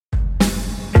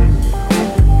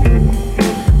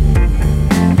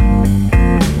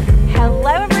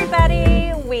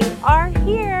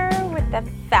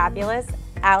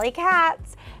Alley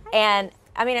Katz. And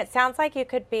I mean, it sounds like you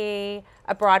could be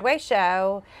a Broadway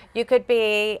show. You could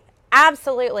be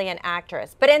absolutely an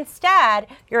actress. But instead,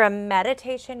 you're a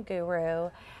meditation guru,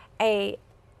 a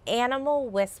animal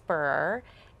whisperer,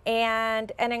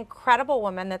 and an incredible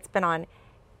woman that's been on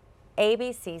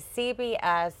ABC,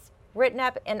 CBS, written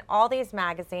up in all these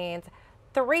magazines,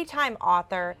 3-time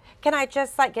author. Can I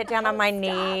just get down on my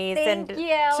knees and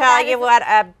tell you what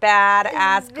a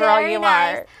badass girl you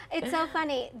are? It's so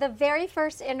funny. The very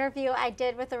first interview I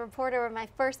did with a reporter when my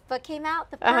first book came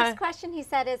out, the first question he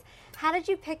said is, how did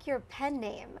you pick your pen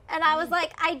name? And I was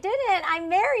like, I didn't. I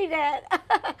married it.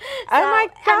 So, oh my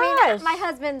gosh. I mean, my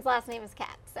husband's last name is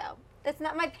Katz, so. It's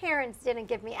not, my parents didn't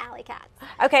give me Alley Katz.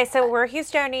 Okay, so we're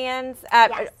Houstonians.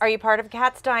 Yes. Are you part of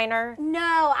Katz Diner?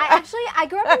 No, I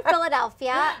grew up in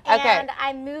Philadelphia, and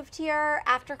I moved here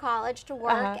after college to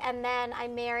work, and then I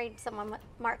married someone,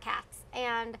 Mark Katz,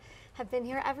 and have been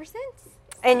here ever since.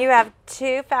 And you have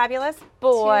 2 fabulous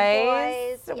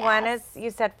boys. 2 boys, yes. One is,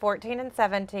 you said 14 and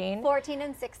 17. 14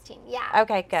 and 16, yeah.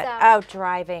 Okay, good. So,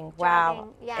 driving. Wow.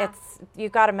 Yeah. You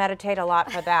got to meditate a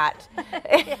lot for that.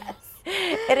 Yes.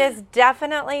 It is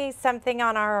definitely something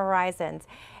on our horizons.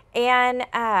 And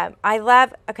I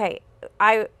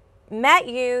met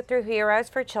you through Heroes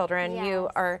for Children. Yes. You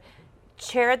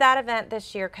chaired that event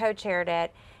this year, co-chaired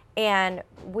it. And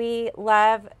we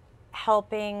love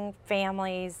helping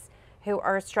families who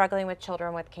are struggling with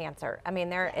children with cancer. I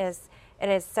mean, it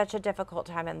is such a difficult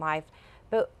time in life.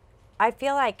 But I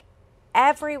feel like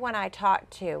everyone I talk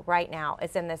to right now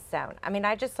is in this zone. I mean,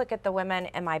 I just look at the women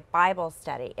in my Bible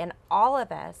study, and all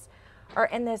of us are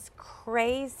in this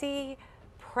crazy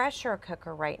pressure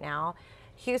cooker right now.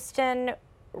 Houston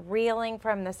reeling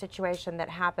from the situation that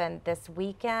happened this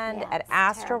weekend at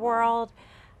Astroworld.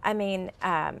 I mean,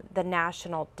 the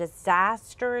national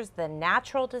disasters, the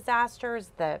natural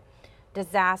disasters, the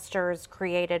disasters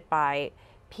created by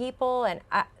people, and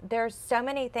there's so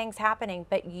many things happening,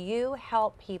 but you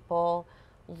help people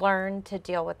learn to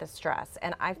deal with the stress.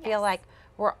 And I feel like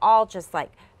we're all just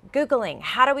Googling,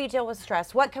 how do we deal with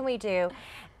stress? What can we do?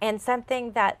 And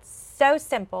something that's so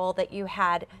simple that you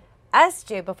had us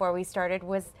do before we started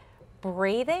was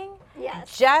breathing.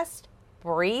 Yes. Just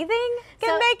breathing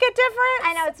can make a difference.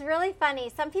 I know, it's really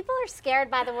funny. Some people are scared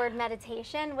by the word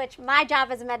meditation, which my job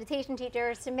as a meditation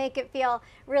teacher is to make it feel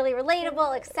really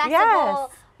relatable,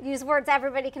 accessible, use words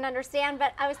everybody can understand.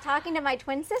 But I was talking to my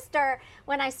twin sister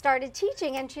when I started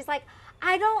teaching, and she's like,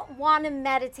 I don't want to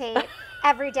meditate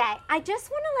every day. I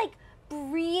just want to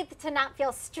breathe to not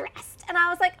feel stressed. And I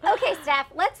was like, okay, Steph,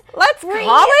 let's breathe.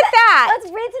 Call it that.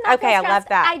 Let's breathe to not feel stressed. I love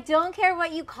that. I don't care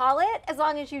what you call it as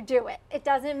long as you do it. It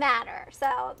doesn't matter.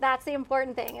 So that's the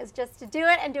important thing, is just to do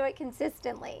it and do it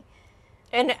consistently.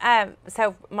 And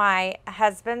so my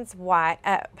husband's wife,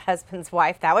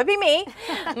 that would be me.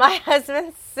 My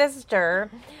husband's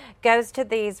sister goes to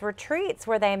these retreats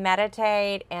where they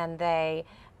meditate and they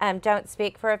don't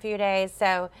speak for a few days.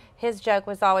 So his joke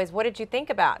was always, what did you think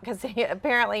about? Because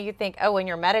apparently you think, when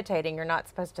you're meditating, you're not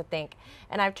supposed to think.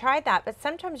 And I've tried that, but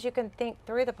sometimes you can think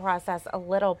through the process a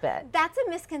little bit. That's a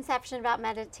misconception about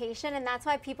meditation, and that's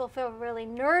why people feel really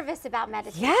nervous about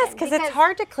meditation. Yes, because it's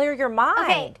hard to clear your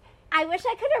mind. Okay, I wish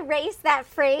I could erase that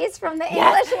phrase from the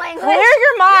English language. Clear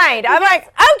your mind. I'm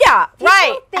like,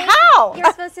 right. How? You're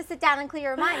supposed to sit down and clear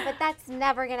your mind, but that's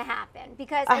never going to happen,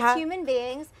 because as human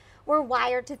beings, we're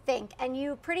wired to think, and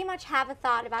you pretty much have a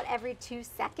thought about every 2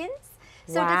 seconds.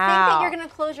 So to think that you're going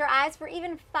to close your eyes for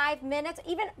even 5 minutes,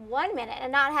 even 1 minute,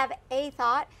 and not have a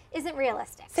thought isn't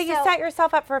realistic. So you set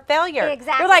yourself up for failure.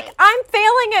 Exactly. You're like, I'm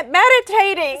failing at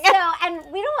meditating. And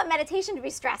we don't want meditation to be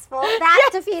stressful. That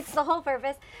defeats the whole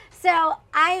purpose. So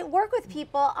I work with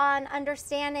people on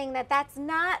understanding that that's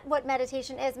not what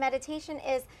meditation is. Meditation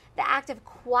is the act of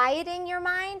quieting your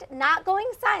mind, not going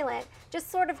silent,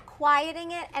 just sort of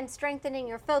quieting it and strengthening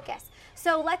your focus.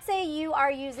 So let's say you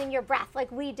are using your breath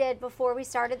like we did before we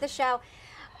started the show.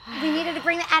 We needed to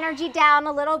bring the energy down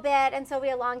a little bit, and so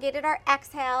we elongated our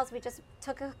exhales. We just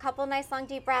took a couple nice long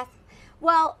deep breaths.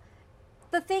 Well,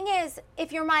 the thing is,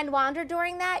 if your mind wandered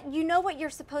during that, you know what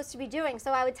you're supposed to be doing.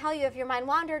 So I would tell you, if your mind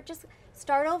wandered, just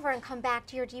start over and come back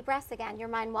to your deep breaths again. Your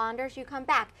mind wanders, you come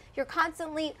back. You're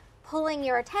constantly pulling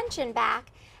your attention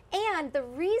back. And the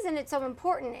reason it's so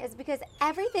important is because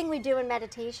everything we do in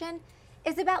meditation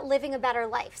is about living a better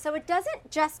life. So it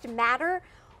doesn't just matter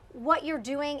what you're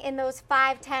doing in those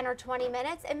 5, 10, or 20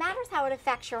 minutes. It matters how it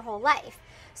affects your whole life.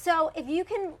 So if you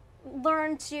can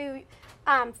learn to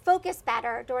focus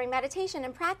better during meditation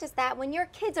and practice that when your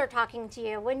kids are talking to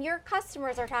you, when your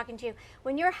customers are talking to you,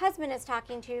 when your husband is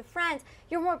talking to you, friends,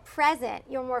 you're more present,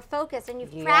 you're more focused, and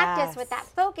you've practiced with that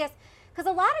focus, Because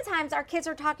a lot of times our kids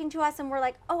are talking to us and we're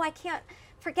like, oh, I can't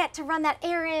forget to run that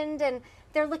errand. And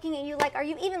they're looking at you like, are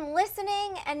you even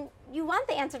listening? And you want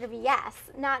the answer to be yes,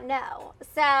 not no.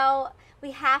 So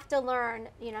we have to learn,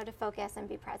 to focus and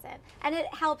be present. And it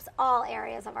helps all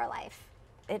areas of our life.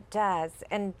 It does.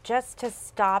 And just to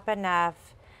stop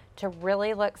enough to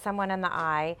really look someone in the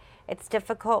eye. It's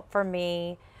difficult for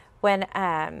me when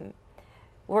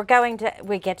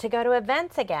we get to go to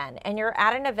events again, and you're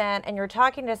at an event and you're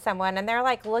talking to someone and they're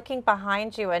like looking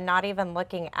behind you and not even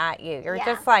looking at you. You're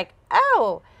just like,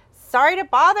 oh, sorry to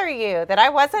bother you, that I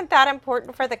wasn't that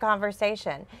important for the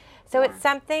conversation. So it's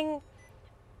something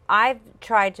I've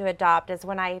tried to adopt, is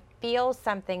when I feel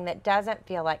something that doesn't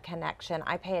feel like connection,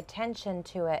 I pay attention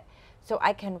to it so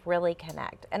I can really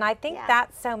connect. And I think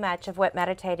that's so much of what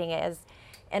meditating is.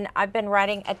 And I've been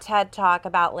writing a TED Talk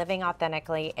about living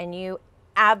authentically, and you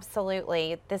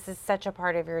absolutely, this is such a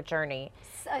part of your journey.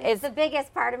 It's the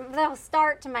biggest part of the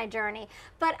start to my journey.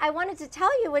 But I wanted to tell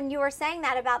you, when you were saying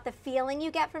that about the feeling you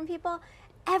get from people,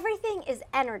 everything is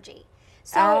energy.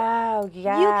 So you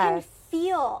can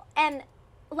feel. And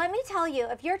let me tell you,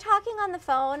 if you're talking on the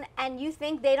phone and you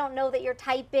think they don't know that you're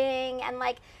typing and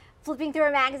like flipping through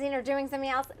a magazine or doing something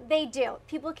else, they do.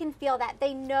 People can feel that.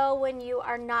 They know when you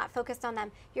are not focused on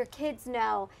them. Your kids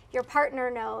know, your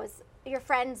partner knows, your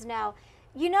friends know.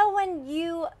 You know, when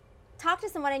you talk to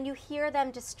someone and you hear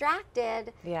them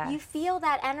distracted, you feel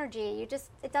that energy.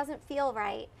 It doesn't feel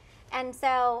right. And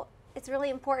so it's really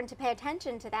important to pay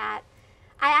attention to that.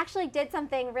 I actually did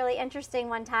something really interesting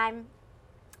one time.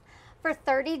 For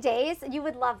 30 days, you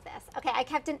would love this. Okay, I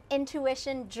kept an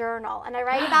intuition journal, and I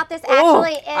write about this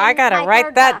actually in I gotta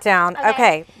write that down.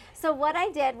 Okay. So what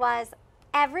I did was,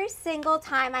 every single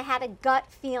time I had a gut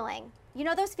feeling, you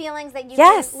know those feelings that you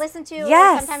can listen to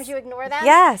and sometimes you ignore them?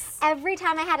 Yes. Every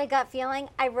time I had a gut feeling,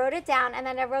 I wrote it down, and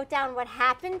then I wrote down what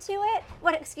happened to it,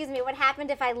 what happened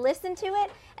if I listened to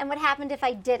it, and what happened if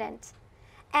I didn't.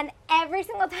 And every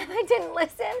single time I didn't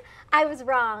listen, I was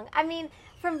wrong. I mean,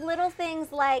 from little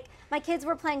things like my kids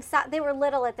were playing they were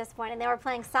little at this point, and they were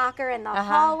playing soccer in the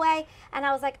hallway, and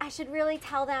I was like, I should really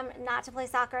tell them not to play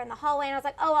soccer in the hallway, and I was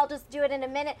like, oh, I'll just do it in a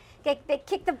minute. They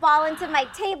kicked the ball into my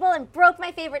table and broke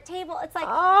my favorite table. It's like,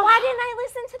 why didn't I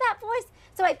listen to that voice?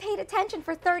 So I paid attention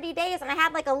for 30 days, and I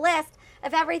had like a list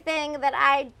of everything that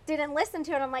I didn't listen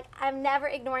to, and I'm like, I'm never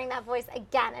ignoring that voice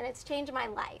again, and it's changed my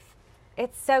life.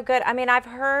 It's so good. I mean, I've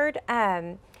heard,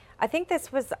 I think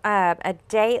this was a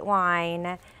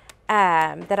Dateline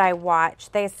that I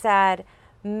watched. They said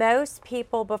most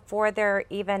people, before they're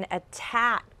even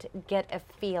attacked, get a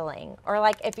feeling. Or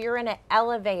like if you're in an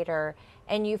elevator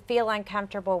and you feel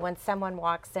uncomfortable when someone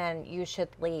walks in, you should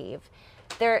leave.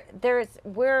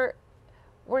 We're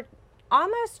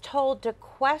almost told to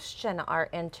question our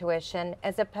intuition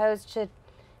as opposed to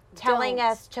telling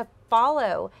us to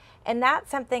follow. And that's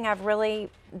something I've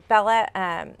really, Bella,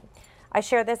 I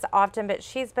share this often, but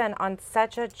she's been on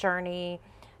such a journey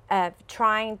of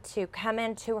trying to come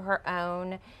into her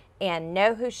own and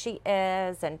know who she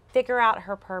is and figure out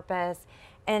her purpose.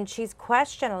 And she's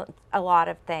questioned a lot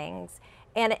of things.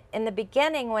 And in the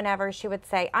beginning, whenever she would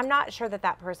say, I'm not sure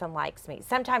that person likes me.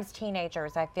 Sometimes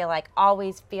teenagers, I feel like,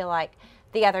 always feel like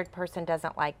the other person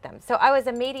doesn't like them. So I was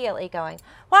immediately going,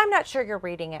 well, I'm not sure you're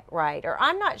reading it right. Or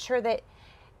I'm not sure that.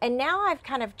 And now I've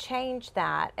kind of changed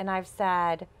that. And I've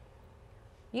said,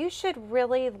 you should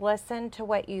really listen to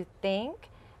what you think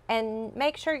and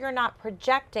make sure you're not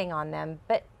projecting on them,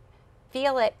 but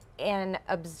feel it and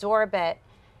absorb it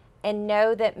and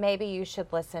know that maybe you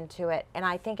should listen to it. And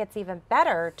I think it's even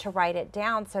better to write it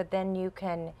down so then you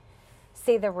can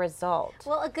see the result.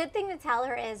 Well, a good thing to tell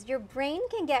her is your brain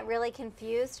can get really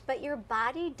confused, but your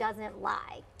body doesn't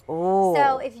lie. Ooh.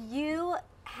 So if you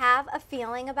have a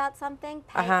feeling about something,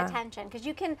 pay attention, because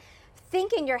you can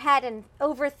think in your head and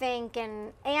overthink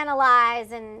and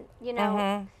analyze and,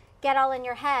 get all in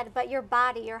your head, but your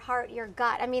body, your heart, your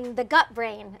gut, I mean, the gut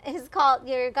brain is called,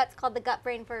 your gut's called the gut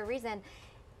brain for a reason.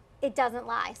 It doesn't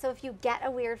lie. So if you get a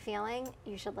weird feeling,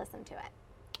 you should listen to it.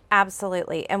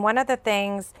 Absolutely. And one of the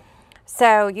things,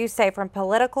 so you say from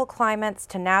political climates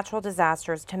to natural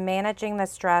disasters to managing the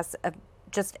stress of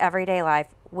just everyday life,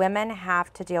 women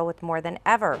have to deal with more than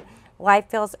ever. Life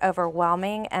feels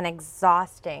overwhelming and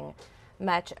exhausting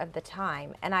much of the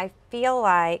time. And I feel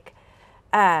like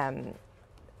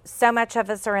so much of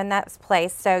us are in that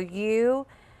place. So you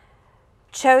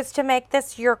chose to make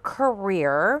this your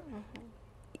career. Mm-hmm.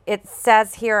 It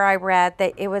says here, I read,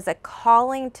 that it was a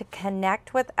calling to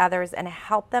connect with others and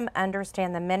help them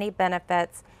understand the many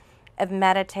benefits of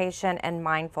meditation and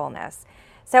mindfulness.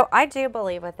 So I do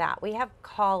believe with that. We have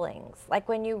callings, like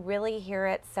when you really hear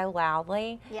it so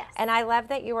loudly. Yes. And I love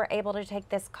that you were able to take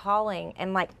this calling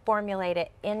and like formulate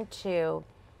it into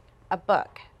a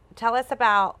book. Tell us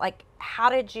about, like, how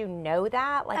did you know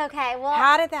that? Like, Okay, well,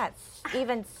 how did that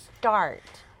even start?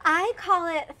 I call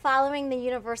it following the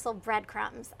universal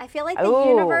breadcrumbs. I feel like the Ooh,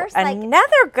 universe, like,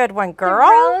 another good one, girl.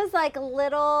 throws like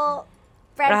little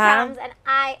breadcrumbs, and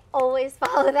I always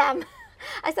follow them.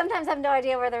 I sometimes have no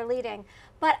idea where they're leading.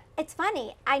 But it's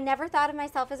funny. I never thought of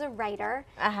myself as a writer.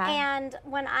 And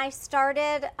when I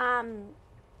started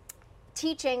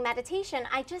teaching meditation,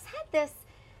 I just had this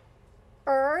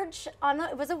urge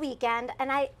it was a weekend,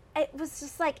 and it was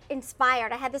just like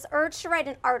inspired. I had this urge to write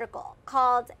an article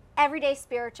called Everyday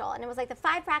Spiritual, and it was like the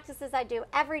 5 practices I do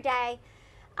every day.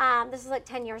 This was like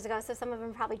 10 years ago, so some of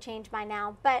them probably changed by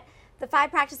now. But the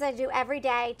 5 practices I do every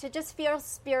day to just feel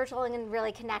spiritual and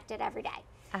really connected every day.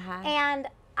 And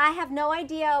I have no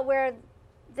idea where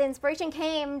the inspiration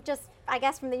came, just I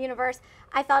guess from the universe.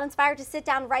 I felt inspired to sit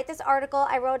down, write this article.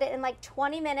 I wrote it in like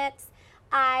 20 minutes.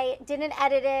 I didn't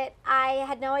edit it. I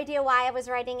had no idea why I was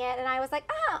writing it. And I was like,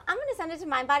 I'm going to send it to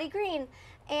Mind Body Green.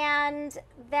 And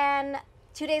then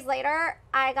 2 days later,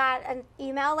 I got an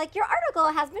email like, your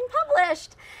article has been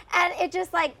published. And it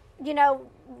just like,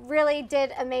 really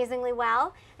did amazingly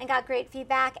well and got great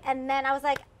feedback. And then I was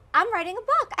like, I'm writing a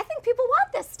book. I think people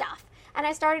want this stuff. And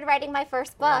I started writing my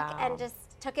first book and just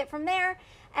took it from there.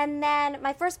 And then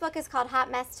my first book is called Hot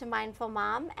Mess to Mindful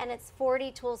Mom, and it's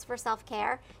 40 tools for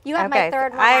self-care. You have my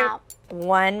third one out.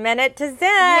 1 minute to Zen.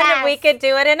 Yes. We could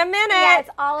do it in a minute. Yeah, it's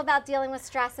all about dealing with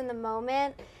stress in the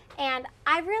moment. And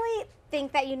I really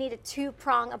think that you need a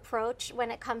 2-prong approach when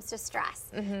it comes to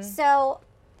stress. So,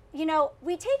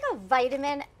 we take a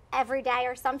vitamin every day,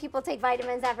 or some people take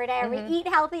vitamins every day, or we eat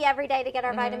healthy every day to get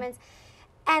our vitamins.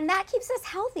 And that keeps us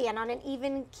healthy and on an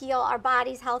even keel. Our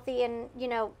body's healthy and,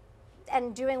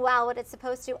 and doing well what it's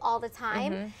supposed to all the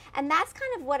time. And that's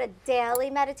kind of what a daily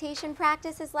meditation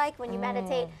practice is like when you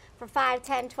meditate for 5,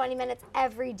 10, 20 minutes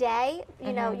every day.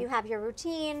 You have your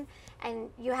routine and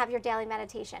you have your daily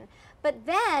meditation. But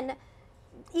then,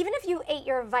 even if you ate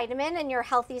your vitamin and your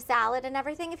healthy salad and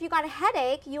everything, if you got a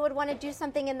headache, you would want to do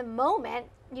something in the moment.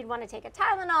 You'd want to take a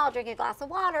Tylenol, drink a glass of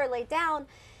water, lay down.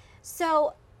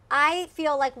 So I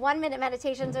feel like 1 minute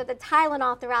meditations are the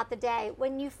Tylenol throughout the day.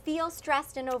 When you feel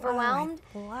stressed and overwhelmed,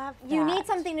 you need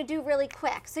something to do really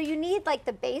quick. So you need like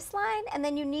the baseline, and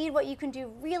then you need what you can do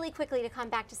really quickly to come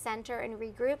back to center and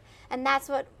regroup. And that's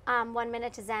what 1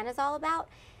 minute to Zen is all about.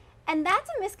 And that's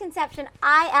a misconception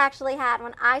I actually had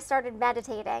when I started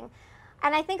meditating.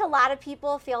 And I think a lot of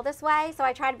people feel this way, so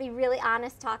I try to be really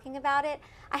honest talking about it.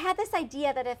 I had this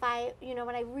idea that if I,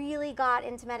 when I really got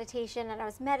into meditation and I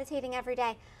was meditating every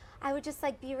day, I would just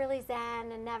like be really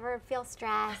zen and never feel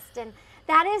stressed. And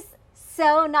that is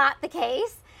so not the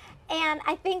case. And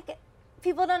I think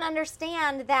people don't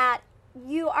understand that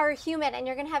you are human and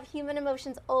you're going to have human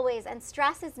emotions always. And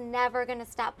stress is never going to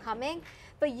stop coming,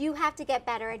 but you have to get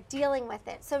better at dealing with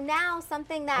it. So now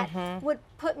something that would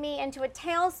put me into a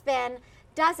tailspin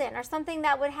doesn't, or something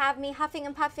that would have me huffing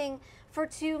and puffing for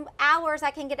 2 hours,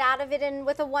 I can get out of it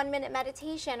with a 1 minute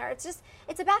meditation. Or it's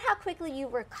about how quickly you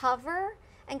recover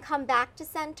and come back to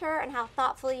center, and how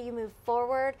thoughtfully you move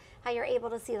forward, how you're able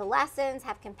to see the lessons,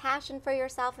 have compassion for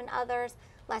yourself and others,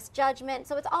 less judgment.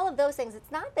 So it's all of those things.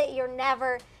 It's not that you're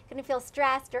never going to feel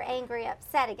stressed or angry,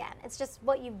 upset again. It's just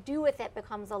what you do with it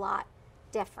becomes a lot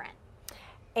different.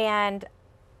 And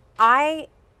I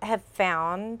have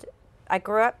found, I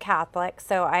grew up Catholic,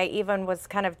 so I even was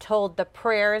kind of told the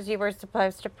prayers you were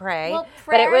supposed to pray. Well,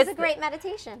 prayer is a great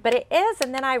meditation. But it is,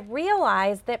 and then I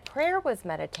realized that prayer was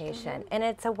meditation, and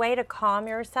it's a way to calm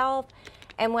yourself.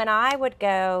 And when I would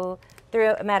go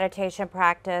through a meditation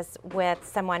practice with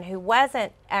someone who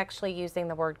wasn't actually using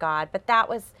the word God, but that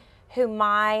was who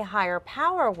my higher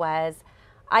power was,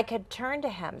 I could turn to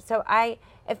him. So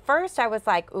at first I was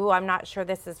like, ooh, I'm not sure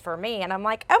this is for me. And I'm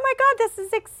like, oh my God, this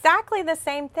is exactly the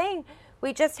same thing.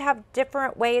 We just have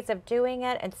different ways of doing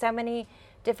it, and so many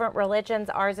different religions.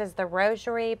 Ours is the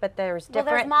rosary, but there's different.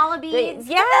 Well, there's mala beads.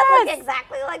 Yes. That look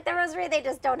exactly like the rosary. They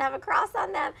just don't have a cross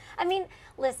on them. I mean,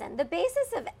 listen, the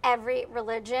basis of every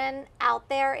religion out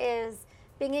there is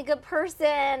being a good person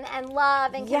and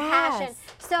love and compassion.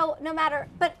 So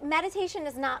but meditation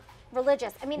is not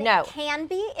religious. I mean, it can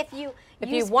be if you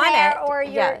use want prayer, it, or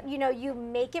you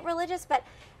make it religious, but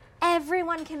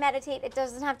everyone can meditate. It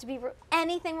doesn't have to be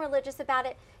anything religious about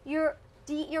it. You're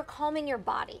calming your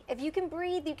body. If you can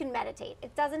breathe, you can meditate.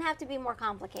 It doesn't have to be more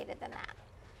complicated than that.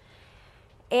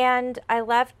 And I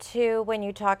love too when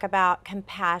you talk about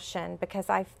compassion, because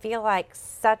I feel like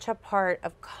such a part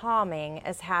of calming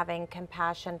is having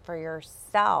compassion for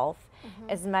yourself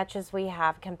as much as we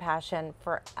have compassion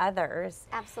for others.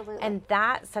 Absolutely. And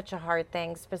that's such a hard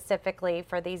thing, specifically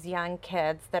for these young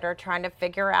kids that are trying to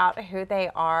figure out who they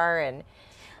are.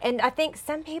 And I think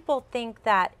some people think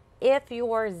that if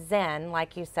you're Zen,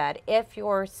 like you said, if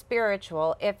you're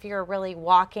spiritual, if you're really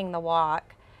walking the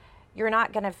walk, you're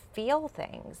not going to feel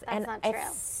things. That's and not true.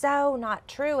 It's so not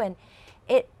true. And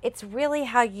it's really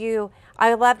how you,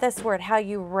 I love this word, how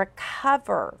you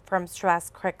recover from stress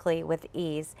quickly with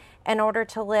ease in order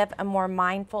to live a more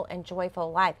mindful and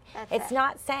joyful life. It's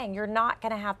not saying you're not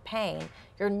going to have pain.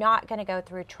 You're not going to go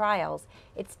through trials.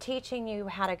 It's teaching you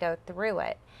how to go through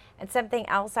it. And something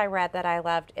else I read that I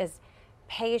loved is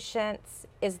patience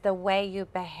is the way you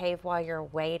behave while you're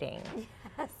waiting.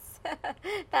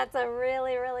 That's a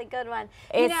really, really good one.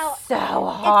 It's so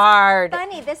hard. It's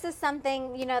funny. This is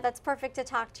something, that's perfect to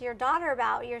talk to your daughter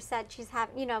about. You said she's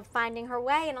finding her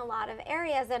way in a lot of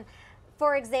areas. And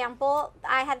for example,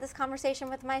 I had this conversation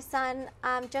with my son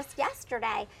just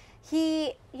yesterday.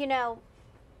 He,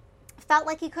 felt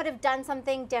like he could have done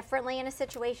something differently in a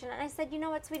situation. And I said, you know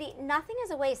what, sweetie, nothing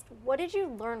is a waste. What did you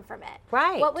learn from it?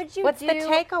 Right. What would you What's do? the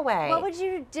takeaway? What would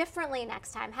you do differently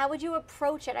next time? How would you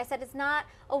approach it? I said, it's not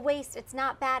a waste. It's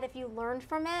not bad if you learned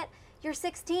from it. You're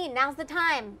 16. Now's the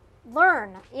time.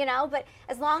 Learn, but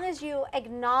as long as you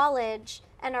acknowledge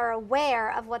and are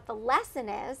aware of what the lesson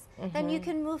is, then you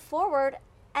can move forward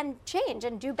and change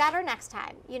and do better next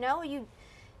time.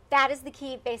 That is the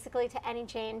key basically to any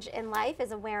change in life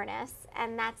is awareness,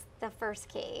 and that's the first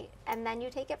key. And then you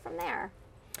take it from there.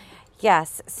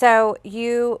 Yes. So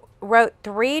you wrote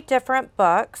 3 different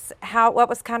books. What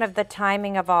was kind of the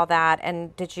timing of all that?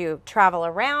 And did you travel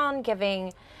around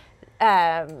giving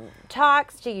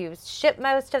talks? Do you ship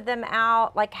most of them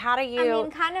out? Like, how do you? I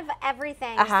mean, kind of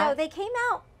everything. So they came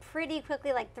out pretty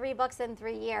quickly, like 3 books in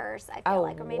 3 years, I feel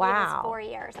like, or maybe it was 4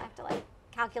 years. I have to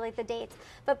calculate the dates,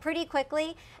 but pretty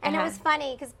quickly. And it was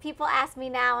funny because people ask me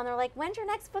now and they're like, when's your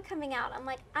next book coming out? I'm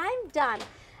like, I'm done.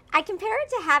 I compare it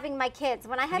to having my kids.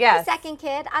 When I had my second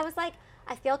kid, I was like,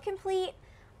 I feel complete.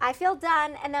 I feel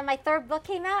done. And then my 3rd book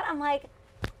came out. I'm like,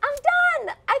 I'm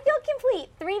done. I feel complete.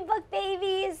 3 book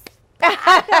babies.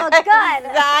 I feel good.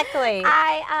 Exactly.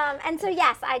 And so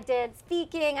yes, I did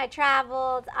speaking. I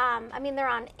traveled. They're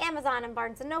on Amazon and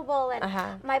Barnes and Noble,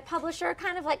 and my publisher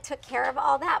kind of took care of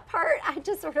all that part. I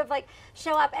just sort of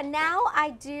show up, and now I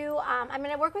do.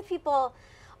 I work with people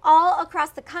all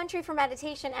across the country for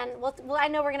meditation, and I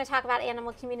know we're going to talk about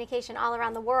animal communication all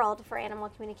around the world for animal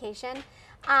communication.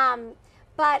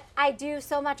 But I do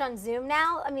so much on Zoom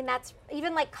now. That's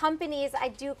even companies. I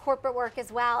do corporate work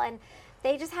as well, and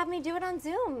they just have me do it on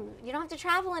Zoom. You don't have to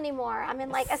travel anymore. I'm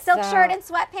in a silk shirt and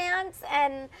sweatpants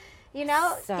and,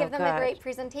 give them a great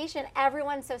presentation.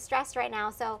 Everyone's so stressed right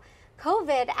now. So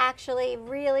COVID actually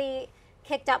really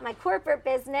kicked up my corporate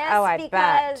business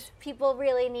because people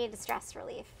really need stress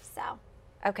relief. So.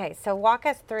 Okay, so walk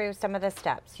us through some of the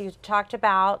steps. You talked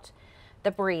about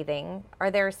the breathing. Are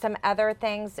there some other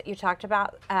things that you talked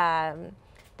about?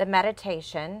 The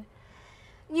meditation.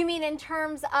 You mean in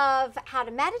terms of how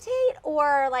to meditate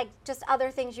or just other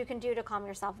things you can do to calm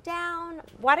yourself down?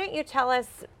 Why don't you tell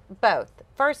us both?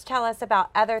 First, tell us about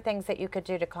other things that you could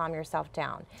do to calm yourself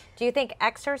down. Do you think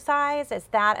exercise, is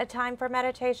that a time for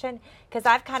meditation? Because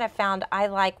I've kind of found I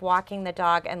like walking the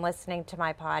dog and listening to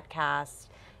my podcast.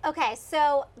 Okay,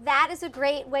 so that is a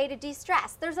great way to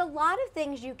de-stress. There's a lot of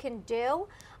things you can do.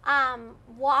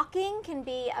 Walking can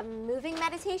be a moving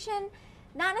meditation.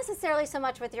 Not necessarily so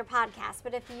much with your podcast,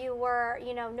 but if you were,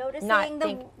 noticing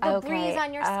the breeze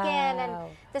on your skin and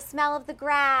the smell of the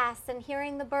grass and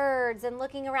hearing the birds and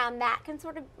looking around, that can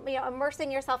sort of,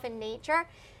 immersing yourself in nature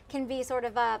can be sort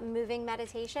of a moving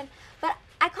meditation. But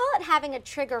I call it having a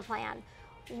trigger plan.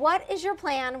 What is your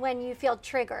plan when you feel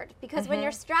triggered? Because when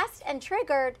you're stressed and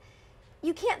triggered,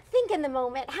 you can't think in the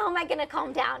moment, how am I going to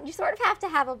calm down? You sort of have to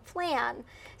have a plan.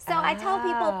 So I tell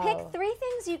people, pick 3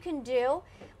 things you can do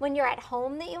when you're at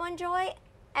home that you enjoy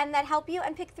and that help you,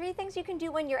 and pick 3 things you can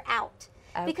do when you're out.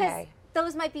 Because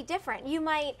those might be different. You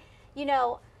might,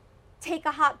 take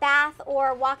a hot bath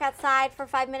or walk outside for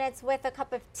 5 minutes with a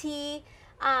cup of tea,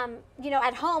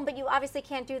 at home, but you obviously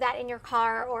can't do that in your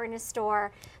car or in a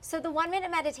store. So the 1-minute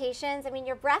meditations,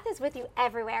 your breath is with you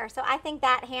everywhere. So I think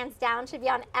that hands down should be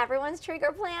on everyone's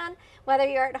trigger plan, whether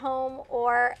you're at home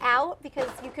or out, because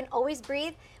you can always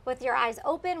breathe with your eyes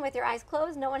open, with your eyes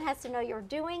closed. No one has to know you're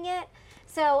doing it.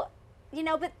 So,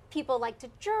 but people like to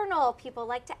journal, people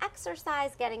like to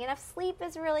exercise, getting enough sleep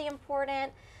is really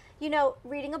important.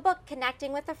 reading a book,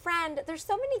 connecting with a friend. There's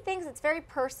so many things. It's very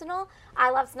personal. I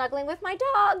love snuggling with my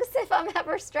dogs if I'm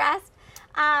ever stressed.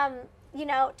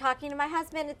 Talking to my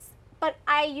husband. But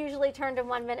I usually turn to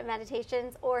 1-minute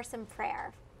meditations or some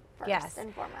prayer first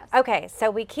and foremost. Okay, so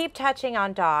we keep touching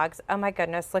on dogs. Oh my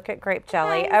goodness, look at Grape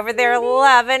Jelly over there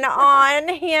loving on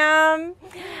him.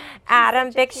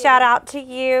 Adam, big shout out to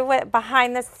you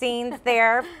behind the scenes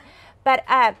there. But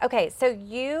okay,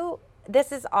 so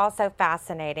this is also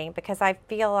fascinating because I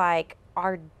feel like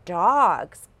our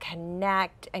dogs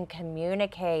connect and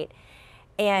communicate.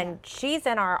 And she's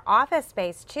in our office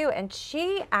space too, and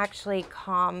she actually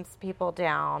calms people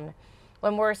down.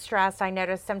 When we're stressed, I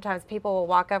notice sometimes people will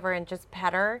walk over and just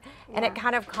pet her, and it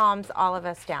kind of calms all of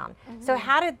us down. Mm-hmm. So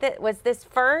how was this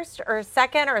first or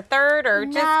second or third or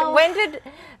when did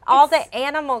all the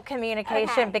animal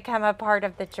communication become a part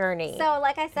of the journey? So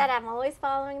like I said, I'm always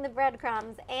following the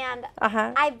breadcrumbs, and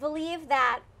I believe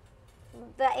that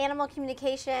the animal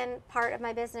communication part of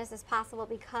my business is possible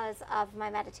because of my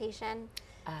meditation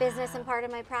business and part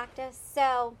of my practice.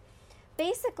 So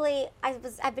basically,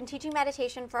 I've been teaching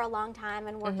meditation for a long time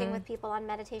and working with people on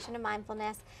meditation and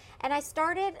mindfulness. And I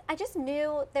just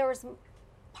knew there was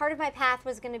part of my path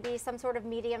was going to be some sort of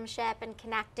mediumship and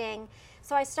connecting.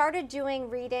 So I started doing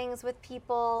readings with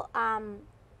people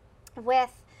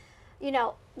with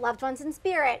loved ones in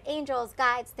spirit, angels,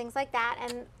 guides, things like that.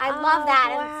 And I love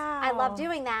that. Wow. And I love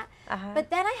doing that.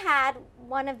 But then I had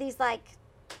one of these, I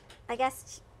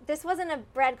guess this wasn't a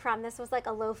breadcrumb. This was like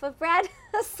a loaf of bread.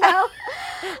 So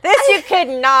this you could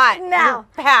not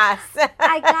pass.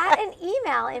 I got an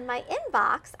email in my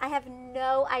inbox. I have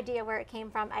no idea where it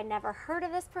came from. I never heard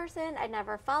of this person. I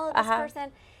never followed this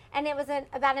person. And it was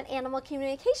about an animal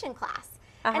communication class.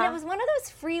 And it was one of those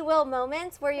free will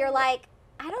moments where you're like,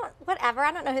 I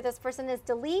don't know who this person is,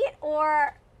 delete.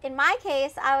 Or in my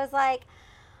case, I was like,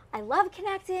 I love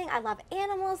connecting. I love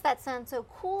animals. That sounds so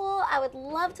cool. I would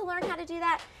love to learn how to do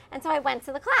that. And so I went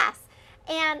to the class.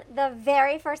 And the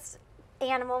very first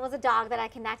animal was a dog that I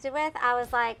connected with. I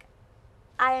was like,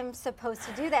 I am supposed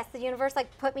to do this. The universe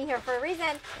put me here for a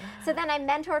reason. So then I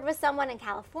mentored with someone in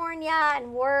California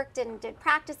and worked and did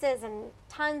practices and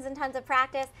tons of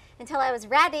practice until I was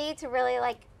ready to really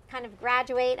kind of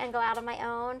graduate and go out on my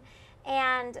own.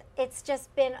 And it's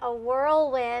just been a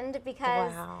whirlwind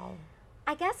because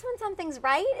I guess when something's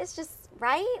right, it's just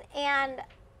right. And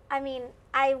I mean,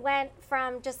 I went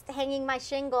from just hanging my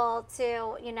shingle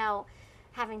to,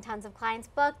 having tons of clients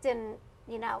booked and,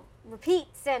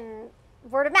 repeats and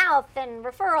word of mouth and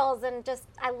referrals, and just,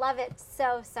 I love it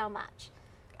so much.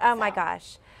 Oh my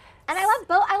gosh. And I love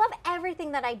both. I love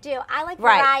everything that I do. I like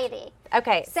variety.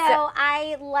 Okay. So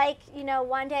I like,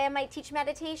 one day I might teach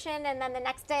meditation, and then the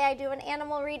next day I do an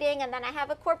animal reading, and then I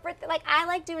have a corporate, I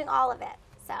like doing all of it.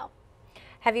 So.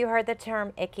 Have you heard the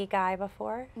term Ikigai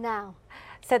before? No.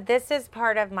 So this is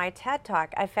part of my TED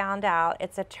Talk. I found out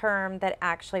it's a term that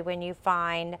actually when you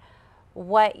find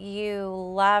what you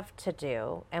love to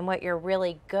do and what you're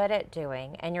really good at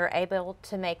doing, and you're able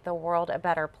to make the world a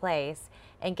better place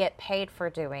and get paid for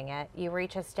doing it, you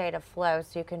reach a state of flow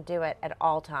so you can do it at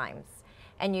all times.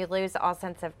 And you lose all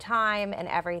sense of time and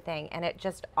everything, and it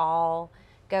just all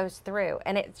goes through.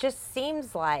 And it just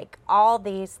seems like all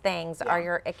these things are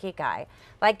your Ikigai.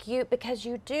 Because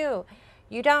you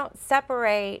don't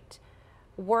separate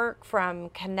work from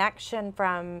connection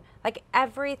from,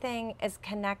 everything is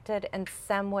connected in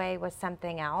some way with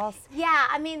something else. Yeah,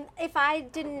 I mean, if I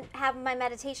didn't have my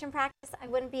meditation practice, I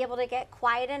wouldn't be able to get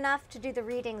quiet enough to do the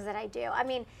readings that I do. I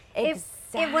mean, it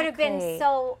would have been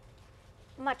so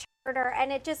much harder,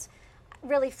 and it just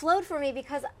really flowed for me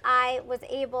because I was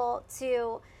able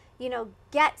to,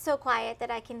 get so quiet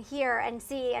that I can hear and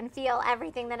see and feel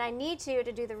everything that I need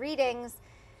to do the readings.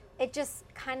 It just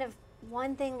kind of,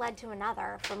 one thing led to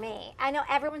another for me. I know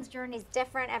everyone's journey is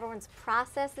different. Everyone's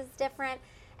process is different.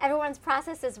 Everyone's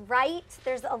process is right.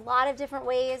 There's a lot of different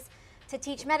ways to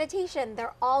teach meditation.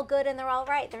 They're all good and they're all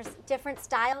right. There's different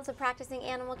styles of practicing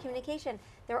animal communication.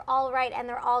 They're all right and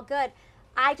they're all good.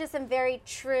 I just am very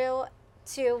true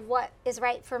to what is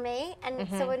right for me. And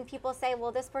so when people say,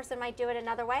 well, this person might do it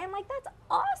another way, I'm like, that's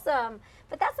awesome.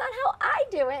 But that's not how I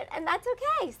do it. And that's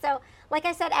okay. So like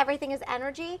I said, everything is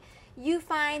energy. You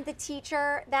find the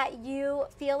teacher that you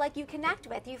feel like you connect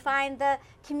with. You find the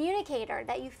communicator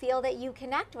that you feel that you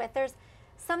connect with. There's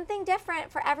something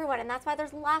different for everyone. And that's why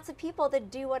there's lots of people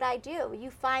that do what I do. You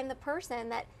find the person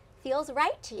that feels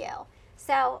right to you.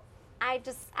 So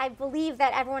I believe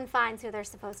that everyone finds who they're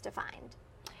supposed to find.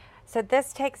 So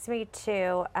this takes me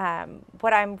to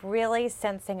what I'm really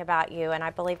sensing about you, and I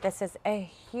believe this is a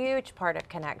huge part of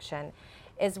connection,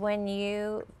 is when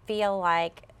you feel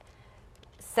like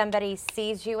somebody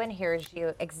sees you and hears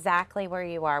you exactly where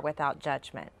you are without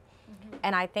judgment.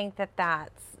 And I think that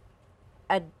that's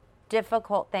a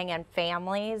difficult thing in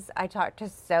families. I talk to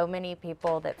so many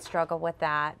people that struggle with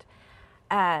that.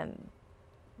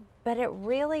 But it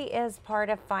really is part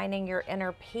of finding your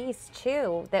inner peace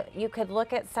too, that you could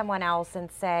look at someone else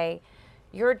and say,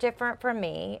 you're different from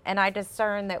me, and I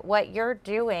discern that what you're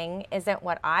doing isn't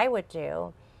what I would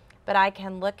do, but I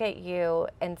can look at you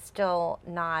and still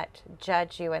not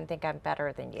judge you and think I'm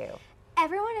better than you.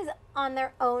 Everyone is on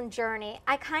their own journey.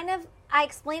 I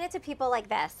explain it to people like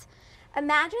this.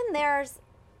 Imagine there's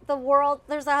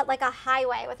like a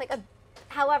highway with like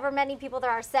however many people there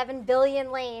are, 7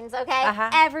 billion lanes, okay?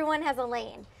 Everyone has a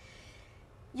lane.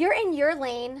 You're in your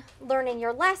lane, learning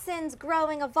your lessons,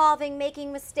 growing, evolving,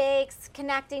 making mistakes,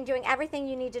 connecting, doing everything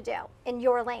you need to do in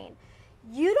your lane.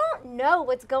 You don't know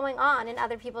what's going on in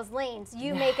other people's lanes.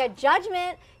 You make a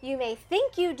judgment, you may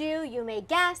think you do, you may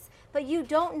guess, but you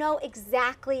don't know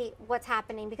exactly what's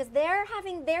happening because they're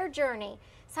having their journey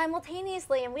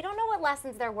simultaneously, and we don't know what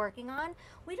lessons they're working on.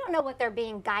 We don't know what they're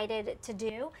being guided to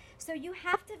do. So you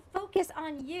have to focus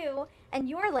on you and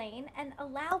your lane and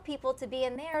allow people to be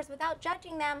in theirs without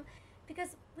judging them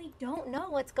because we don't know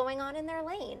what's going on in their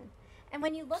lane. And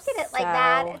when you look at it like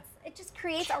that, it just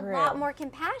creates a lot more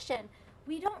compassion.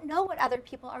 We don't know what other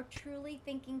people are truly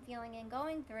thinking, feeling, and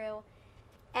going through.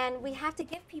 And we have to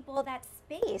give people that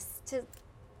space to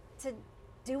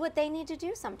do what they need to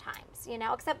do sometimes,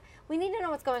 except we need to know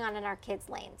what's going on in our kids'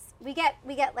 lanes. We get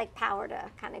like power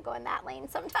to kind of go in that lane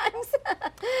sometimes.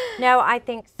 No, I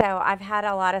think so. I've had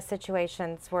a lot of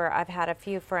situations where I've had a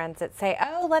few friends that say,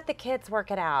 oh, let the kids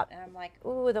work it out. And I'm like,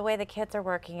 ooh, the way the kids are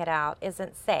working it out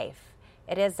isn't safe.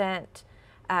 It isn't.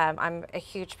 I'm a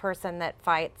huge person that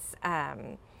fights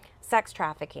sex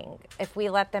trafficking. If we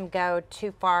let them go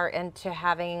too far into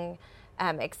having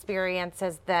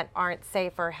experiences that aren't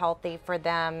safe or healthy for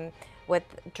them with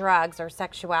drugs or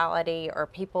sexuality or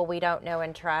people we don't know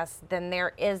and trust, then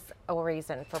there is a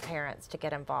reason for parents to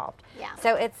get involved. Yeah.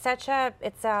 So it's such a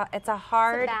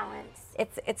hard balance.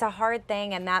 It's a hard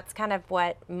thing, and that's kind of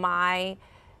what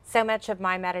so much of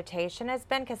my meditation has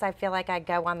been, because I feel like I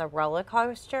go on the roller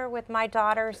coaster with my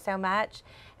daughter so much,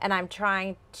 and I'm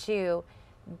trying to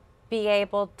be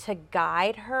able to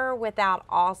guide her without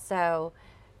also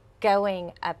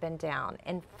going up and down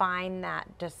and find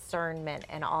that discernment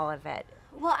in all of it.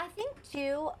 Well, I think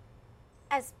too,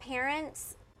 as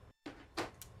parents,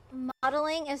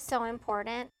 modeling is so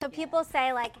important. So people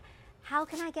say like, how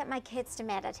can I get my kids to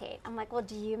meditate? I'm like, well,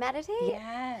 do you meditate?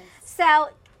 Yes. So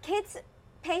kids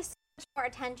pay so much more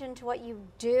attention to what you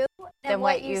do than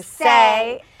what you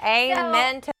say.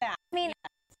 Amen to that. I mean,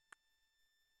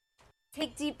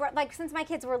 take deep breath. Like since my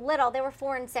kids were little, they were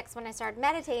 4 and 6 when I started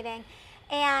meditating.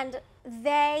 And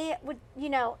they would,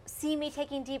 see me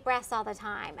taking deep breaths all the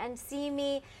time and see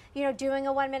me, doing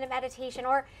a 1-minute meditation,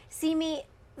 or see me,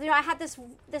 I had this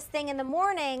thing in the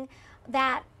morning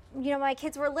that, my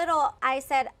kids were little. I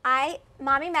said,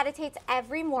 Mommy meditates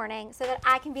every morning so that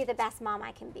I can be the best mom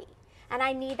I can be. And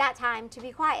I need that time to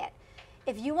be quiet.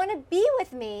 If you want to be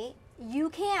with me, you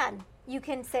can. You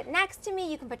can sit next to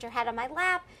me, you can put your head on my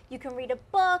lap, you can read a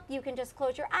book, you can just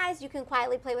close your eyes, you can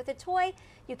quietly play with a toy.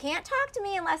 You can't talk to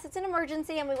me unless it's an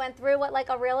emergency, and we went through what like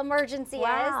a real emergency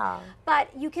is. But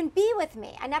you can be with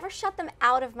me. I never shut them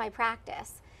out of my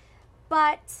practice.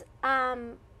 But,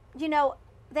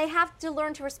 they have to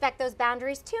learn to respect those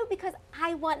boundaries too, because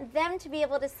I want them to be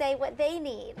able to say what they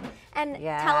need and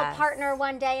tell a partner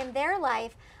one day in their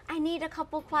life, I need a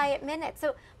couple quiet minutes.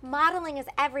 So modeling is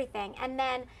everything. And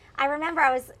then I remember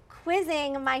I was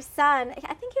quizzing my son.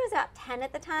 I think he was about 10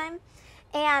 at the time.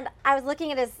 And I was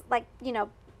looking at his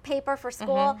paper for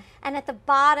school. And at the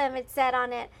bottom it said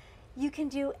on it, you can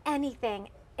do anything.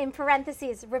 In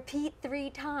parentheses, repeat 3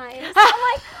 times. I'm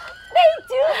like, they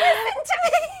do listen to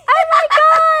me. Oh my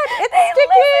God, they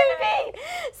listen to me.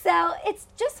 So it's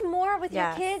just more with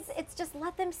your kids. It's just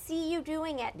let them see you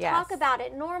doing it. Yes. Talk about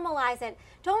it. Normalize it.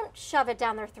 Don't shove it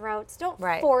down their throats. Don't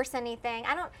force anything.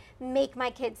 I don't make my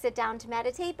kids sit down to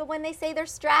meditate, but when they say they're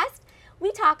stressed,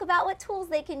 we talk about what tools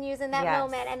they can use in that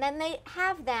moment, and then they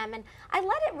have them. And I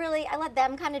let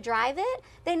them kind of drive it.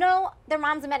 They know their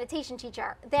mom's a meditation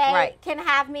teacher. They can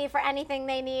have me for anything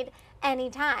they need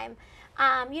anytime.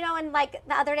 And like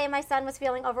the other day, my son was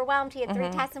feeling overwhelmed. He had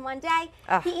 3 tests in one day.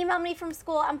 He emailed me from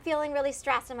school, I'm feeling really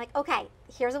stressed. I'm like, okay,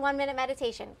 here's a 1-minute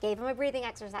meditation. Gave him a breathing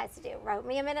exercise to do. Wrote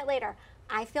me a minute later.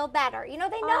 I feel better. They know.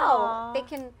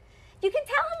 Aww. You can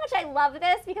tell how much I love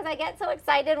this because I get so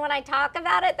excited when I talk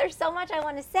about it. There's so much I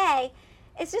want to say.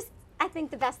 It's just, I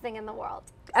think, the best thing in the world.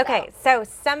 Okay, so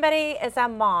somebody is a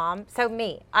mom. So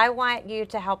me, I want you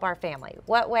to help our family.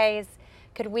 What ways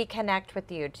could we connect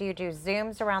with you? Do you do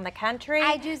Zooms around the country?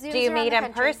 I do Zooms Do you around meet the in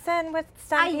country. person with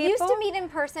some I people? used to meet in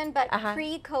person, but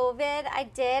pre-COVID, I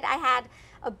did. I had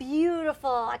a beautiful,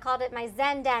 I called it my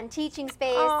Zen Den teaching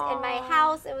space in my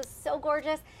house. It was so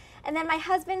gorgeous. And then my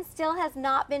husband still has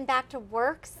not been back to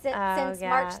work since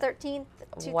March 13th,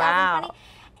 2020. Wow.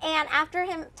 And after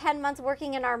him 10 months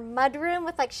working in our mudroom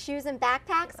with like shoes and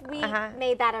backpacks, we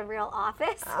made that a real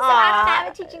office. So I don't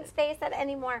have a teaching space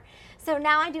anymore. So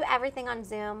now I do everything on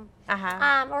Zoom.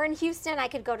 Or in Houston, I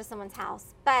could go to someone's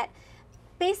house. But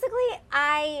basically,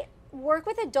 I work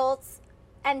with adults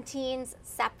and teens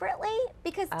separately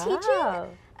because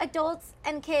teaching adults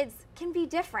and kids can be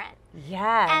different.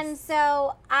 Yes. And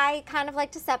so I kind of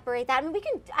like to separate that. I mean,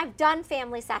 I've done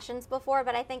family sessions before,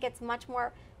 but I think it's much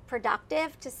more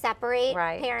productive to separate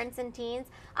parents and teens.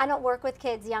 I don't work with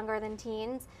kids younger than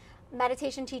teens.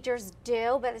 Meditation teachers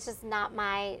do, but it's just not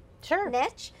my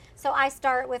niche. So I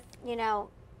start with,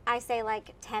 I say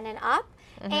like 10 and up,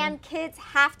 and kids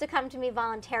have to come to me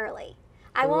voluntarily.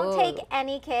 I won't take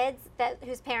any kids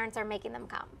whose parents are making them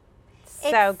come.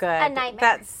 So good. A nightmare.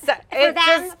 That's so, for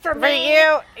them, for me.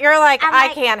 You're like,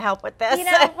 I can't help with this.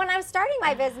 When I was starting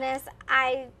my business,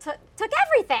 I took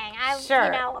everything.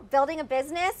 Building a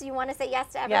business, you want to say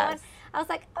yes to everyone. Yes. I was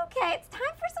like, okay, it's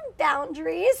time for some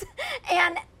boundaries,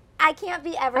 and I can't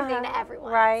be everything to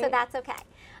everyone. Right. So that's okay.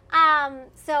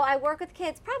 So I work with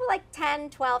kids probably like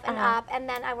 10, 12 and up, and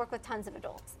then I work with tons of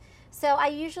adults. So I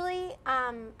usually,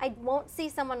 I won't see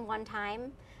someone one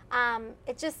time.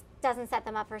 It just doesn't set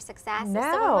them up for success. No. If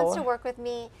someone wants to work with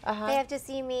me, they have to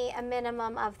see me a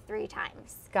minimum of 3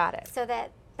 times. Got it. So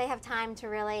that they have time to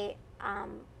really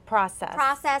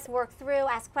process, work through,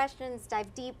 ask questions,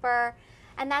 dive deeper.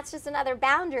 And that's just another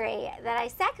boundary that I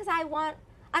set because I don't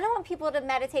want people to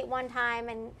meditate one time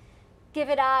and give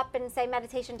it up and say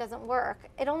meditation doesn't work.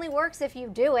 It only works if you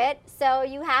do it. So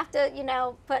you have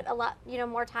to, put a lot,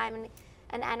 more time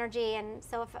and energy. And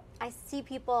so if I see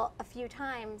people a few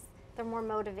times, they're more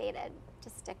motivated to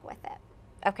stick with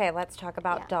it. Okay, let's talk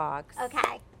about dogs.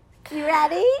 Okay. You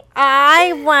ready?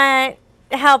 I want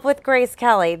help with Grace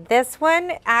Kelly. This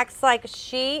one acts like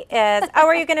she is. Oh,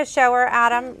 are you going to show her,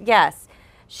 Adam? Yes.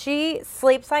 She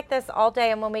sleeps like this all day,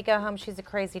 and when we go home, she's a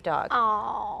crazy dog.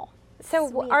 Oh. So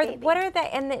what are the,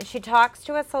 and she talks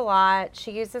to us a lot.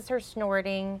 She uses her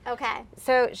snorting. Okay.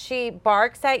 So she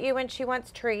barks at you when she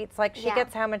wants treats. Like she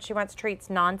gets home and she wants treats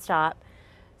nonstop.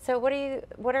 So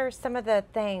what are some of the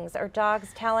things? Are dogs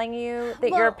telling you that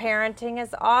your parenting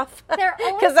is off?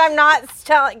 Because I'm not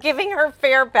giving her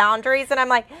fair boundaries, and I'm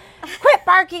like, quit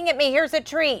barking at me. Here's a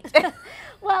treat.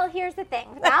 Well, here's the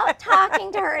thing. Without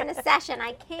talking to her in a session,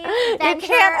 I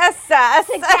can't assess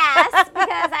to guess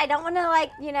because I don't want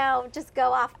to just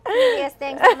go off previous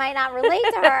things that might not relate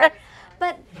to her.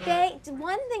 But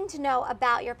one thing to know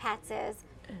about your pets is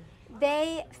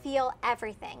they feel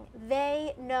everything.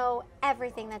 They know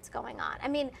everything that's going on. I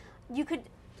mean, you could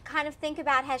kind of think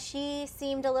about, has she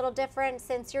seemed a little different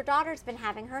since your daughter's been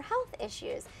having her health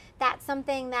issues? That's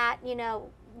something that,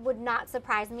 would not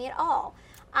surprise me at all.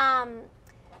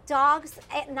 Dogs,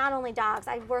 not only dogs,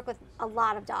 I work with a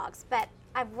lot of dogs, but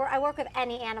I work with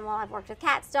any animal. I've worked with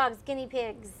cats, dogs, guinea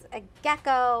pigs, a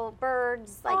gecko,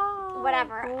 birds,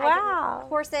 whatever. Wow.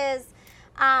 Horses.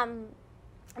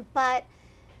 But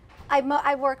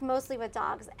I work mostly with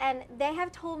dogs, and they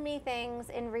have told me things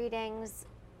in readings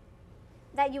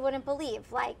that you wouldn't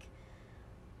believe, like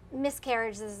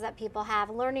miscarriages that people have,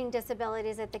 learning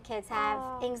disabilities that the kids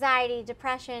have, anxiety,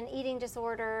 depression, eating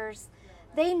disorders.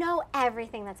 They know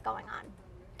everything that's going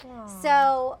on.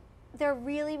 So they're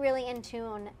really, really in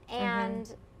tune,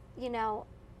 and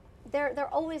they're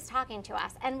always talking to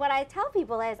us. And what I tell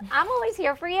people is, I'm always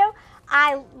here for you.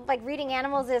 I like reading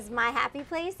animals is my happy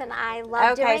place, and I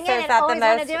love doing it. Okay, so is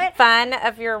that the most fun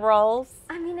of your roles?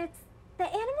 I mean, the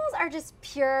animals are just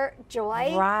pure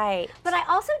joy. Right. But I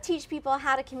also teach people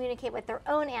how to communicate with their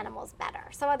own animals better.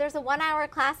 So there's a 1-hour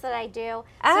class that I do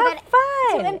fun.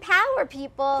 To empower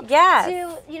people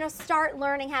to, start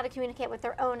learning how to communicate with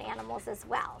their own animals as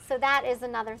well. So that is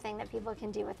another thing that people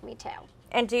can do with me too.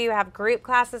 And do you have group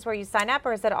classes where you sign up,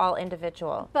 or is it all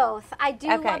individual? Both. I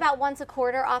do about once a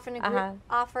quarter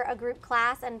offer a group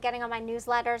class, and getting on my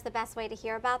newsletter is the best way to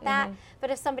hear about that. But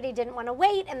if somebody didn't want to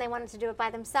wait and they wanted to do it by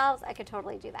themselves, I could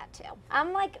totally do that too.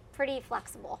 I'm pretty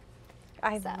flexible.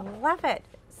 I love it.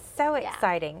 So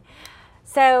exciting.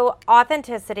 So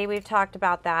authenticity, we've talked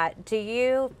about that. Do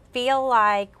you feel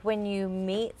like when you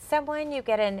meet someone, you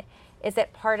get is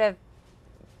it part of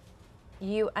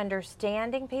you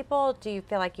understanding people? Do you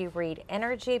feel like you read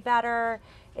energy better?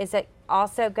 Is it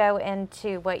also go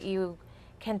into what you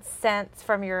can sense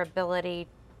from your ability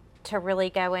to really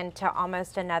go into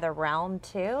almost another realm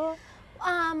too?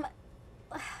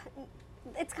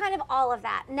 It's kind of all of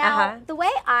that. Now, the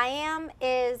way I am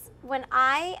is when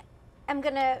I am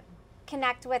going to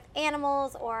connect with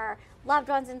animals or loved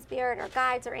ones in spirit or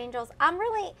guides or angels, I'm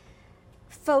really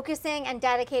focusing and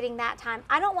dedicating that time.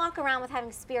 I don't walk around with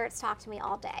having spirits talk to me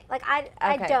all day. Like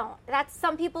I don't. That's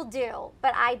some people do,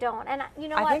 but I don't. And you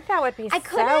know what? I think that would be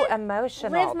so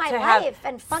emotional. Live my to life have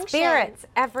and function. Spirits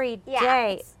every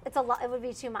day. It's a lot. It would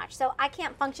be too much. So I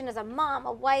can't function as a mom,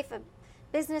 a wife, a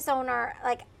business owner.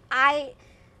 Like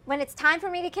when it's time for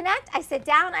me to connect, I sit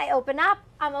down, I open up,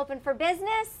 I'm open for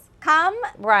business. Come,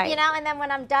 right? You know, and then when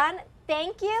I'm done,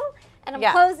 thank you. And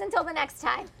I'm closed until the next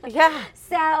time. Yeah.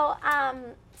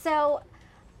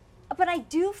 But I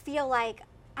do feel like,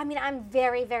 I mean, I'm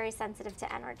very, very sensitive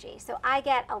to energy. So I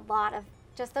get a lot of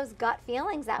just those gut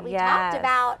feelings that we talked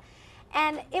about.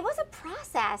 And it was a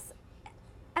process.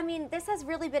 I mean, this has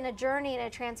really been a journey and a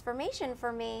transformation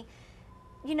for me.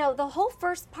 You know, the whole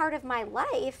first part of my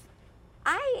life,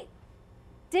 I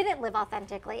didn't live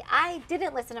authentically. I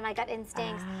didn't listen to my gut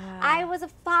instincts. I was a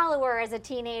follower as a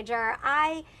teenager.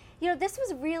 This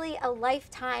was really a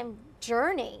lifetime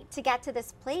journey to get to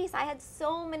this place. I had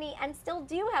so many and still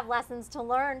do have lessons to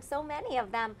learn. So many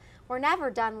of them were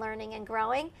never done learning and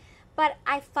growing. But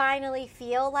I finally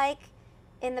feel like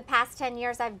in the past 10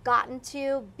 years, I've gotten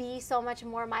to be so much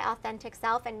more my authentic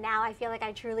self. And now I feel like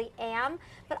I truly am.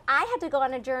 But I had to go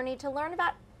on a journey to learn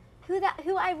about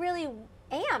who I really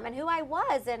am and who I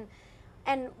was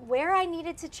and where I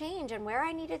needed to change and where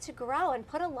I needed to grow, and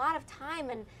put a lot of time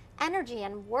and energy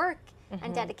and work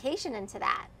and dedication into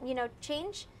that. You know,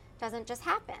 change doesn't just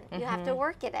happen. You have to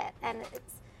work at it, and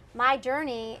my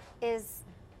journey is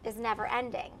never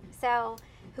ending. So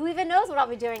who even knows what I'll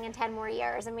be doing in 10 more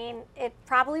years? I mean, it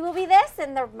probably will be this,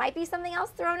 and there might be something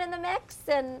else thrown in the mix,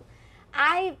 and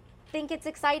I think it's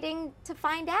exciting to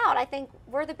find out. I think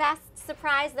we're the best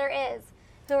surprise there is.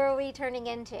 Who are we turning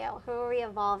into? Who are we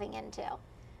evolving into?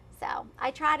 So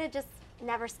I try to just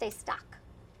never stay stuck.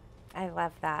 I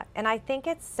love that. And I think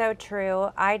it's so true.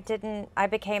 I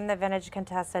became the Vintage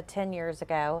Contessa 10 years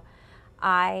ago.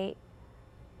 I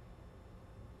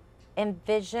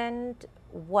envisioned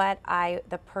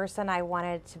the person I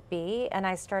wanted to be, and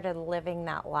I started living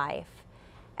that life.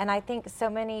 And I think so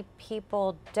many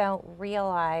people don't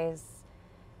realize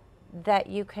that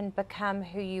you can become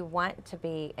who you want to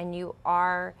be, and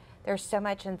there's so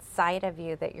much inside of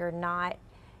you that you're not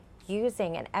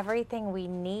using, and everything we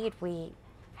need, we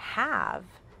have.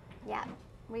 Yeah,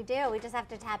 we do. We just have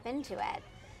to tap into it,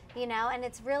 you know, and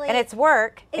it's really... And it's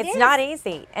work. It's not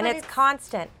easy, and but it's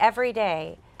constant every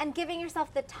day. And giving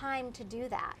yourself the time to do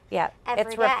that. Yeah,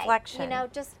 it's reflection. You know,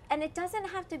 and it doesn't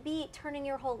have to be turning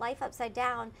your whole life upside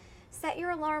down. Set your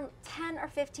alarm 10 or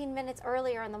 15 minutes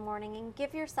earlier in the morning and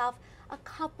give yourself a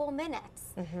couple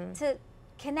minutes to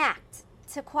connect,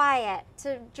 to quiet,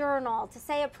 to journal, to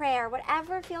say a prayer,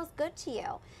 whatever feels good to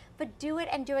you. But do it,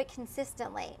 and do it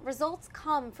consistently. Results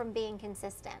come from being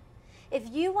consistent. If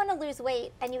you want to lose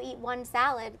weight and you eat one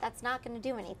salad, that's not going to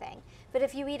do anything. But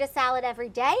if you eat a salad every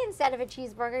day instead of a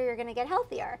cheeseburger, you're going to get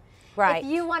healthier. Right. If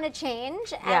you want to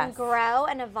change and grow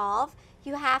and evolve,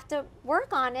 you have to work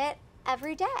on it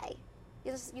every day.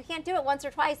 You can't do it once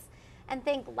or twice and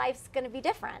think life's going to be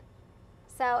different.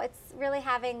 So it's really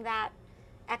having that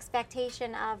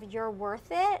expectation of you're worth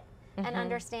it and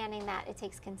understanding that it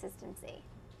takes consistency.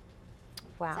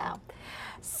 Wow.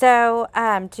 So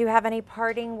do you have any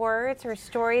parting words or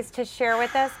stories to share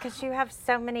with us? Because you have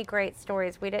so many great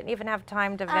stories. We didn't even have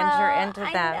time to venture into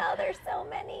them. I know, there's so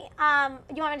many.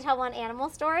 You want me to tell one animal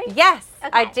story? Yes, okay.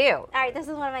 I do. All right, this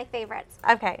is one of my favorites.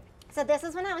 Okay. So this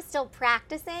is when I was still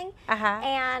practicing,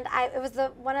 and it was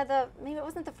maybe it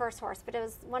wasn't the first horse, but it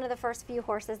was one of the first few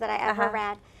horses that I ever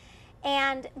read.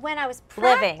 And when I was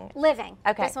living.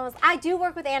 Okay. This one was. I do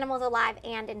work with animals alive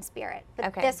and in spirit,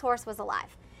 but this horse was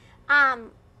alive.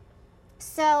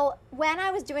 So when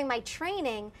I was doing my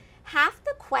training, half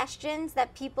the questions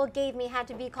that people gave me had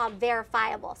to be called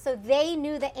verifiable. So they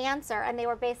knew the answer, and they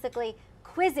were basically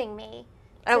quizzing me.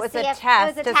 It was a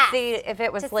test to see if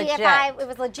it was legit. It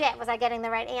was legit. Was I getting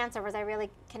the right answer? Was I really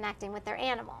connecting with their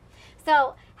animal?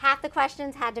 So half the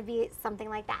questions had to be something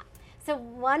like that. So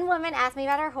one woman asked me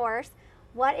about her horse.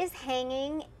 What is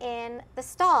hanging in the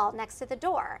stall next to the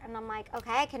door? And I'm like,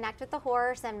 okay, I connect with the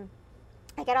horse and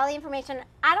I get all the information.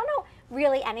 I don't know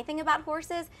really anything about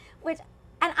horses, and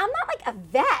I'm not like a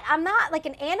vet. I'm not like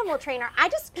an animal trainer. I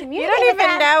just communicate with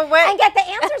them and get the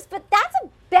answers. But that's a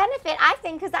benefit, I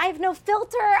think, because I have no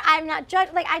filter. I'm not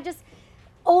judged. Like,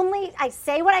 I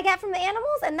say what I get from the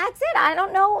animals, and that's it. I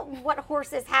don't know what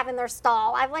horses have in their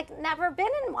stall. I've like never been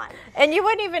in one. And you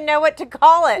wouldn't even know what to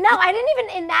call it. No, I didn't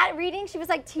even, in that reading, she was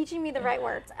like teaching me the right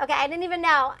words. Okay, I didn't even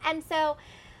know. And so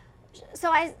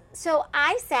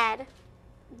I said,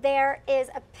 there is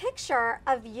a picture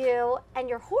of you and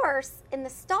your horse in the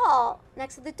stall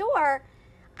next to the door.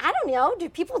 I don't know, do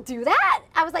people do that?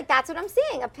 I was like, that's what I'm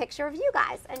seeing, a picture of you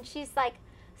guys. And she's like,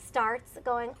 starts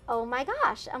going, oh my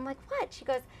gosh. I'm like, what? She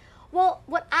goes, well,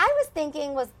 what I was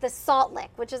thinking was the salt lick,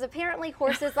 which is apparently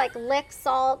horses like lick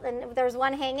salt, and there's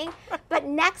one hanging. But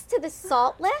next to the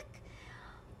salt lick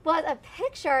was a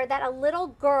picture that a little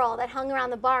girl that hung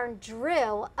around the barn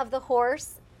drew of the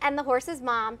horse and the horse's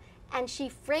mom, and she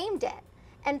framed it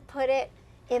and put it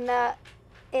in the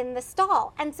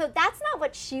stall. And so that's not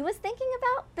what she was thinking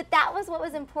about, but that was what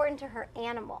was important to her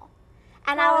animal.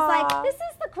 And I was like, this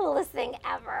is the coolest thing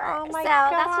ever. Oh my so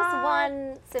God. that's just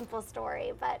one simple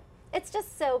story, but it's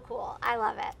just so cool. I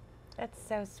love it. That's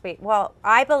so sweet. Well,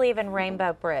 I believe in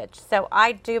Rainbow Bridge, so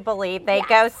I do believe they Yes.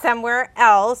 go somewhere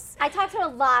else. I talk to a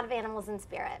lot of animals in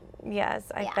spirit.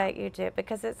 Yes, I Yeah. bet you do,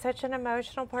 because it's such an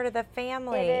emotional part of the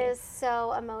family. It is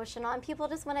so emotional, and people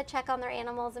just want to check on their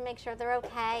animals and make sure they're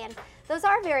okay. And those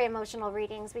are very emotional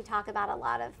readings. We talk about a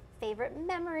lot of favorite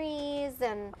memories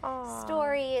and Aw.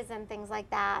 stories and things like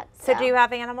that. So do you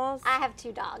have animals? I have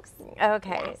 2 dogs.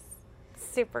 Okay. Yes.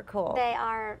 Super cool. They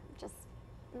are just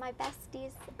my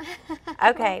besties.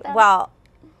 Okay, well,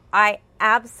 I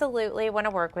absolutely want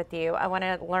to work with you. I want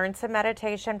to learn some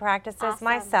meditation practices Awesome.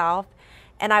 myself,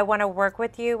 and I want to work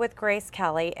with you with Grace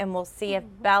Kelly, and we'll see if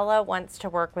Bella wants to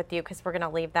work with you, because we're going to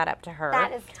leave that up to her.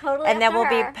 That is totally And up then to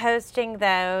we'll her. be posting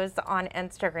those on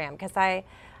Instagram, because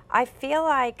I feel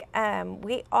like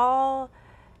we all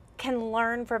can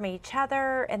learn from each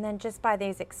other, and then just by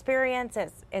these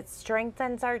experiences, it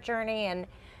strengthens our journey, and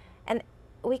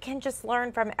we can just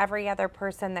learn from every other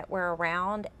person that we're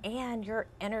around. And your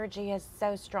energy is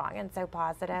so strong and so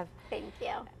positive. Thank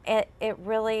you. It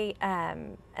really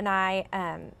and I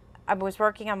was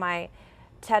working on my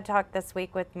TED Talk this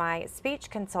week with my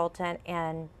speech consultant,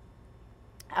 and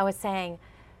I was saying,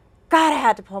 God, I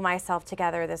had to pull myself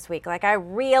together this week. Like, I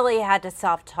really had to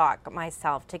self-talk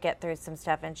myself to get through some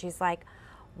stuff. And she's like,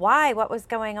 why? What was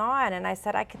going on? And I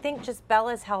said, I think just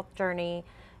Bella's health journey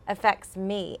affects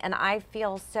me, and I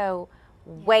feel so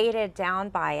weighted down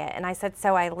by it. And I said,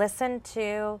 so I listened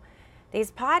to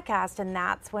these podcasts, and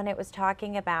that's when it was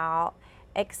talking about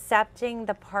accepting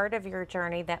the part of your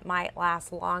journey that might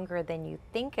last longer than you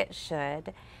think it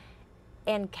should,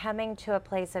 and coming to a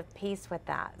place of peace with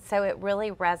that. So it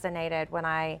really resonated when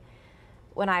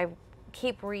I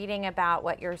keep reading about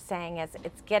what you're saying, is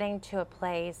it's getting to a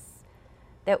place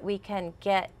that we can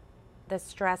get the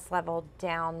stress level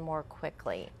down more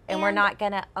quickly. And we're And- not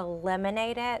going to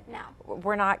eliminate it. No.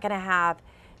 We're not going to have,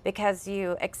 because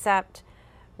you accept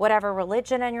whatever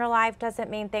religion in your life doesn't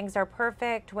mean things are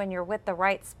perfect. When you're with the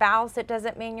right spouse, it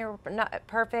doesn't mean you're not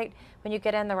perfect. When you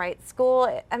get in the right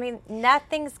school, I mean,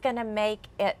 nothing's going to make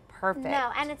it perfect.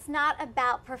 No, and it's not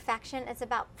about perfection, it's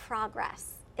about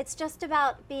progress. It's just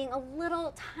about being a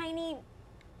little tiny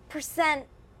percent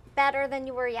better than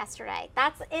you were yesterday.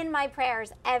 That's in my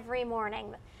prayers every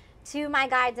morning to my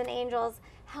guides and angels.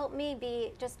 Help me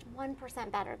be just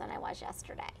 1% better than I was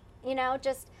yesterday. You know,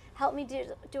 just help me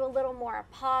do a little more.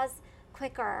 Pause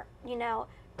quicker. You know,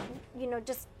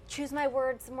 just choose my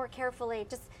words more carefully.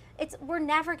 We're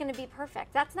never going to be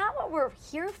perfect. That's not what we're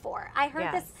here for. I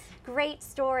heard this great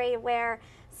story where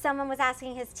someone was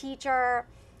asking his teacher.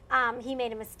 He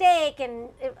made a mistake, and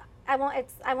I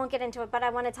won't get into it, but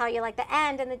I want to tell you like the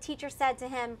end. And the teacher said to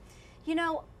him, you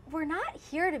know, we're not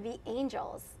here to be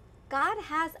angels. God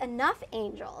has enough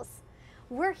angels.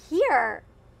 We're here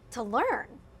to learn.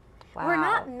 Wow. We're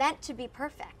not meant to be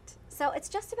perfect. So it's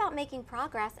just about making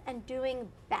progress and doing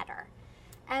better.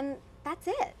 And that's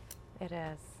it. It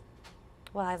is.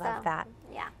 Well, I love So, that.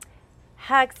 Yeah.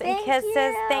 Hugs and Thank kisses.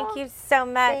 you. Thank you so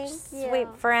much, Thank sweet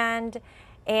you. friend.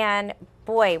 And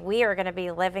boy, we are going to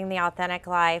be living the authentic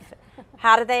life.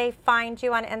 How do they find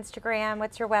you on Instagram?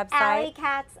 What's your website?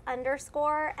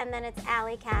 AllieCats_, and then it's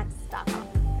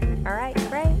AllieCats.com. All right,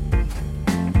 great.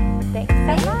 Thanks so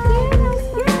Thank much. you.